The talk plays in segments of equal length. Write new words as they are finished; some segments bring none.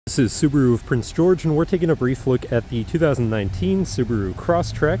This is Subaru of Prince George, and we're taking a brief look at the 2019 Subaru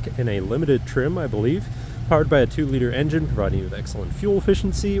Crosstrek in a limited trim, I believe, powered by a 2-liter engine, providing you with excellent fuel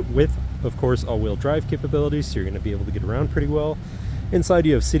efficiency with, of course, all-wheel drive capabilities, so you're going to be able to get around pretty well. Inside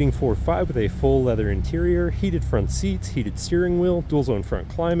you have seating for 5 with a full leather interior, heated front seats, heated steering wheel, dual-zone front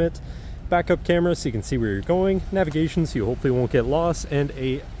climate, backup camera so you can see where you're going, navigation so you hopefully won't get lost, and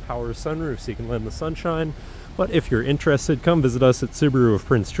a power sunroof so you can let in the sunshine. But if you're interested, come visit us at Subaru of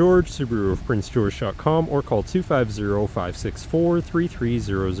Prince George, subaruofprincegeorge.com, or call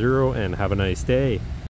 250-564-3300 and have a nice day.